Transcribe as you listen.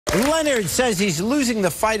Leonard says he's losing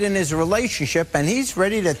the fight in his relationship and he's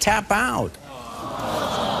ready to tap out.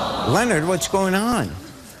 Leonard, what's going on?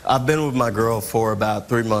 I've been with my girl for about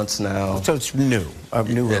 3 months now. So it's new, a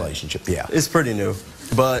new relationship, yeah. It's pretty new.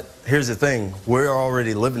 But here's the thing, we're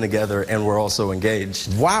already living together and we're also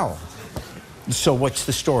engaged. Wow. So what's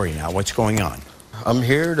the story now? What's going on? I'm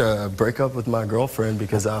here to break up with my girlfriend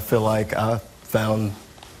because I feel like I found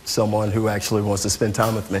someone who actually wants to spend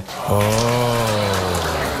time with me.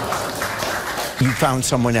 Oh. You found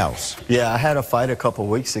someone else? Yeah, I had a fight a couple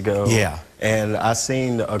weeks ago. Yeah. And I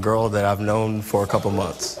seen a girl that I've known for a couple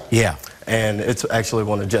months. Yeah. And it's actually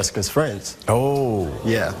one of Jessica's friends. Oh.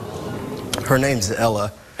 Yeah. Her name's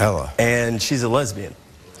Ella. Ella. And she's a lesbian.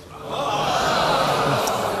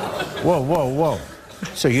 Whoa, whoa, whoa.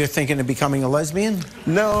 So you're thinking of becoming a lesbian?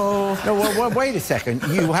 No. No, well, wait a second.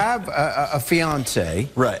 You have a fiancé.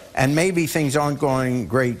 Right. And maybe things aren't going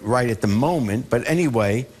great right at the moment, but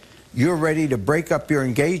anyway, you're ready to break up your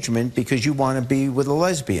engagement because you want to be with a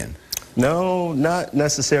lesbian. No, not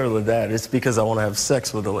necessarily that. It's because I want to have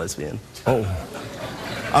sex with a lesbian. Oh.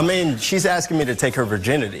 I mean, she's asking me to take her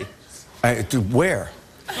virginity. To where?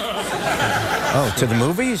 Oh, to the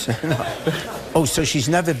movies? Oh, so she's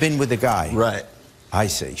never been with a guy. Right. I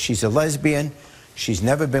see. She's a lesbian. She's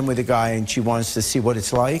never been with a guy, and she wants to see what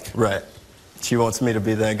it's like? Right. She wants me to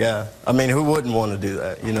be that guy. I mean, who wouldn't want to do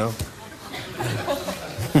that, you know?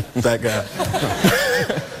 That guy.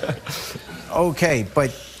 Okay,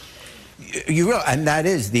 but and that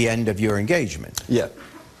is the end of your engagement? Yeah,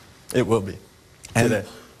 it will be. And today.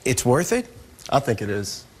 It's worth it? I think it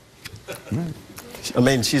is. I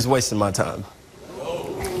mean, she's wasting my time.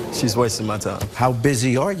 She's wasting my time. How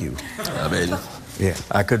busy are you? I mean, yeah,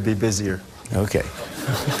 I could be busier. Okay.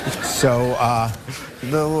 So,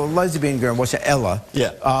 the lesbian girl, what's it, Ella?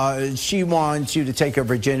 Yeah. She wants you to take her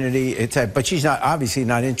virginity, but she's obviously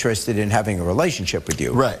not interested in having a relationship with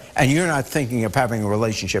you. Right. And you're not thinking of having a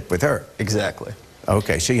relationship with her. Exactly.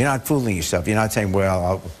 Okay, so you're not fooling yourself. You're not saying,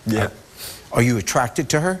 well, are you attracted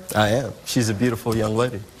to her? I am. She's a beautiful young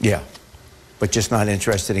lady. Yeah. But just not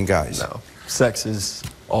interested in guys? No. Sex is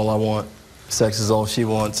all I want. Sex is all she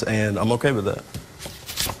wants, and I'm okay with that.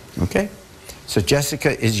 Okay. So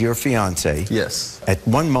Jessica is your fiancée. Yes. At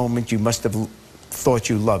one moment, you must have thought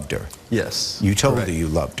you loved her. Yes. You told her you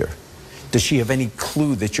loved her. Does she have any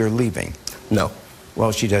clue that you're leaving? No.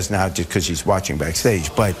 Well, she does now just because she's watching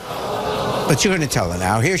backstage, but you're going to tell her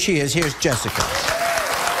now. Here she is. Here's Jessica.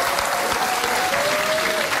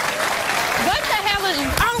 What the hell is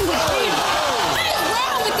wrong with you? What is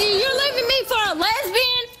wrong with you? You're leaving me for a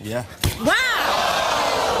lesbian? Yeah.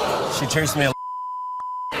 Wow. She treats me a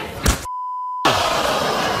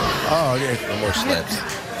Oh, there's no more slaps.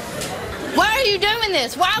 Why are you doing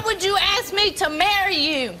this? Why would you ask me to marry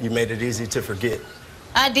you? You made it easy to forget.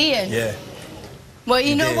 I did. Yeah. Well,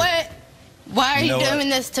 you know did. what? Why are you doing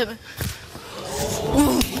this to me?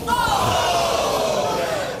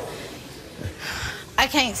 I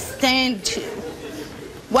can't stand you.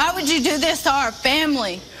 Why would you do this to our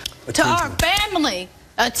family? Attention. To our family?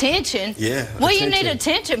 Attention? Yeah. What do you attention. need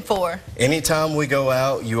attention for? Anytime we go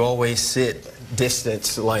out, you always sit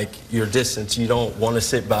distance, like your distance. You don't want to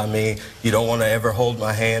sit by me. You don't want to ever hold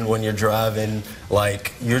my hand when you're driving.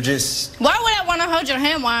 Like, you're just... Why would I want to hold your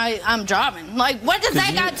hand while I'm driving? Like, what does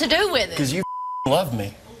that got to do with it? Because you love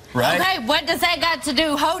me, right? Okay, what does that got to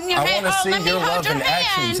do? Holding your hand? I want to let see me your hold love your in hand.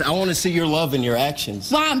 actions. I want to see your love in your actions.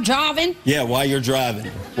 While I'm driving? Yeah, while you're driving.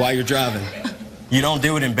 While you're driving. You don't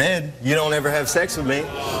do it in bed. You don't ever have sex with me.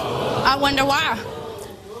 I wonder why.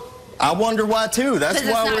 I wonder why, too. That's 'Cause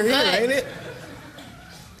it's why not we're here, good. ain't it?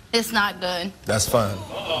 It's not good. That's fine.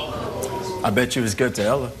 I bet you it's good to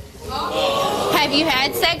Ella. Have you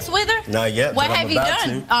had sex with her? Not yet, What but have I'm you about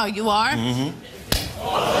done? to. Oh, you are? Mm-hmm.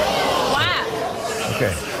 Why?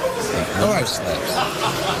 Okay. All right. Slaps.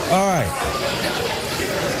 All right.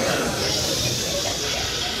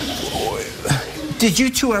 Did you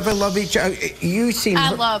two ever love each other? You seem...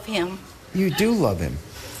 I love him. You do love him.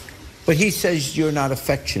 But he says you're not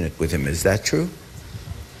affectionate with him. Is that true?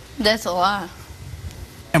 That's a lie.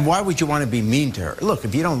 And why would you want to be mean to her? Look,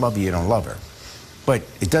 if you don't love her, you don't love her. But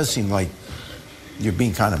it does seem like you're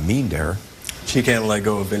being kind of mean to her. She can't let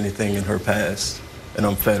go of anything in her past, and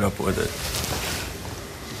I'm fed up with it.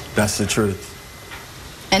 That's the truth.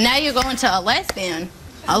 And now you're going to a lesbian.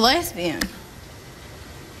 A lesbian.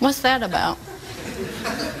 What's that about?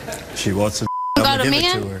 She wants to. You I'm go to gonna give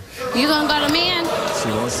it men? to her. You gonna go to men? She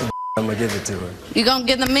wants to. I'm gonna give it to her. You gonna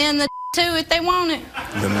give the men the too if they want it?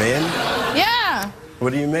 The men? Yeah.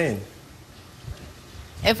 What do you mean?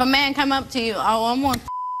 If a man come up to you, oh, I want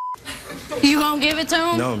you gonna give it to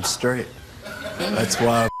him? No, I'm straight. That's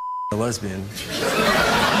why a lesbian.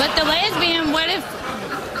 But the lesbian, what if...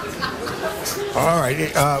 All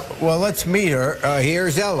right, well, let's meet her.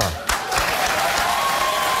 Here's Ella.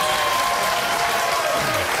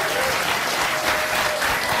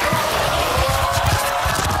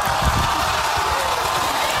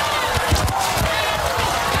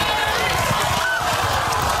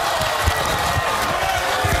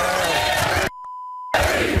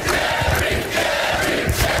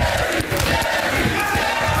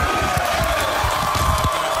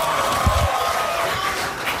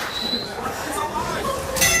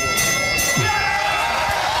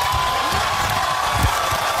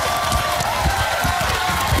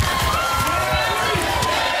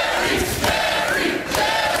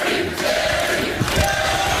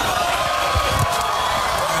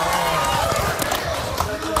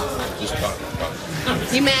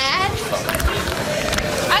 You mad?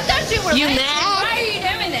 I thought you were You lesbian. mad? Why are you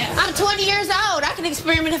doing that? I'm 20 years old. I can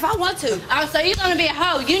experiment if I want to. Oh, so you're gonna be a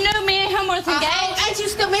hoe. You knew me and him was engaged. Ain't you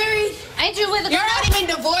still married? Ain't you with a You're girl? not even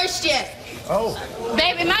divorced yet. Oh.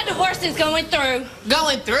 Baby, my divorce is going through.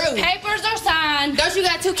 Going through. Papers are signed. Don't you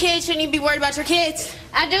got 2 kids? Shouldn't you be worried about your kids?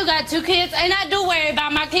 I do got 2 kids, and I do worry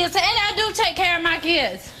about my kids, and I do take care of my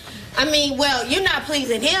kids. I mean, well, you're not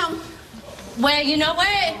pleasing him. Well, you know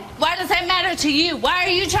what? Why does that matter to you? Why are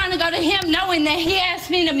you trying to go to him knowing that he asked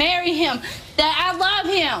me to marry him, that I love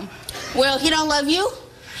him? Well, he don't love you.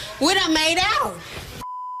 We done made out.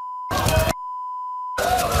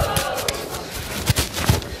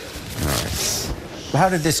 How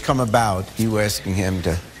did this come about, you asking him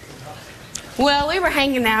to... Well, we were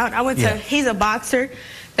hanging out. I went Yeah. he's a boxer.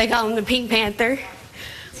 They call him the Pink Panther.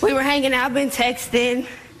 We were hanging out, been texting,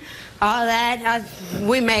 all that.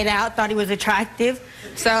 We made out, thought he was attractive.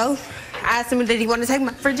 So I asked him, did he want to take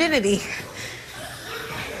my virginity?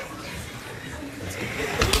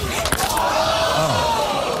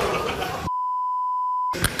 Oh.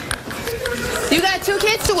 You got 2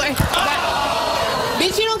 kids to worry about.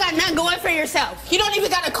 Bitch, you don't got nothing going for yourself. You don't even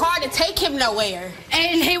got a car to take him nowhere.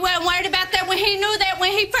 And he wasn't worried about that when he knew that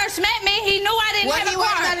when he first met me, he knew I didn't What have he a worried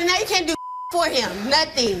car. about it now? You can't do for him.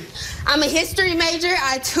 Nothing. I'm a history major.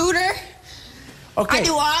 I tutor. Okay. I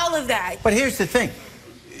do all of that. But here's the thing.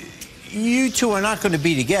 You two are not going to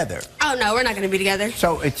be together. Oh, no, we're not going to be together.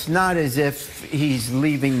 So it's not as if he's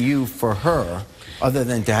leaving you for her, other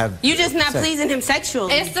than to have... You just not sex. pleasing him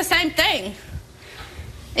sexually. It's the same thing.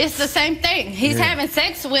 It's the same thing. He's Yeah. having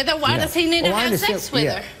sex with her. Why Yeah. does he need to Oh, I have understand. sex with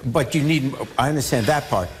Yeah. her? But you needn't... I understand that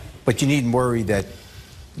part. But you needn't worry that,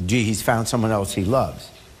 gee, he's found someone else he loves.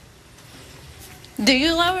 Do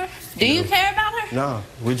you love her? Do you care about her? No,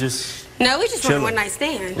 we just No, we just want a chilling. one-night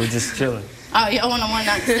stand. We're just chilling. Oh, you want a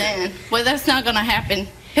one-night stand? Well, that's not going to happen.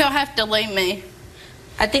 He'll have to leave me.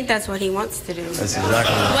 I think that's what he wants to do. That's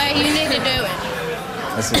exactly what, Well, you need to do it.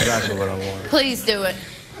 that's exactly what I want. Please do it.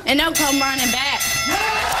 And don't come running back.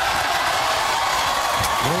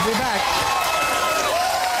 We'll be back.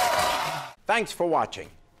 Thanks for watching.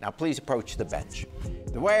 Now please approach the bench.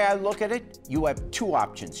 The way I look at it, you have 2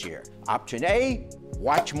 options here. Option A,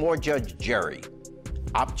 watch more Judge Jerry.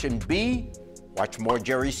 Option B, watch more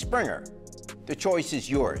Jerry Springer. The choice is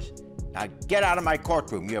yours. Now get out of my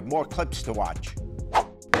courtroom. You have more clips to watch.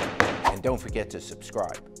 And don't forget to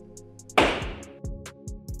subscribe.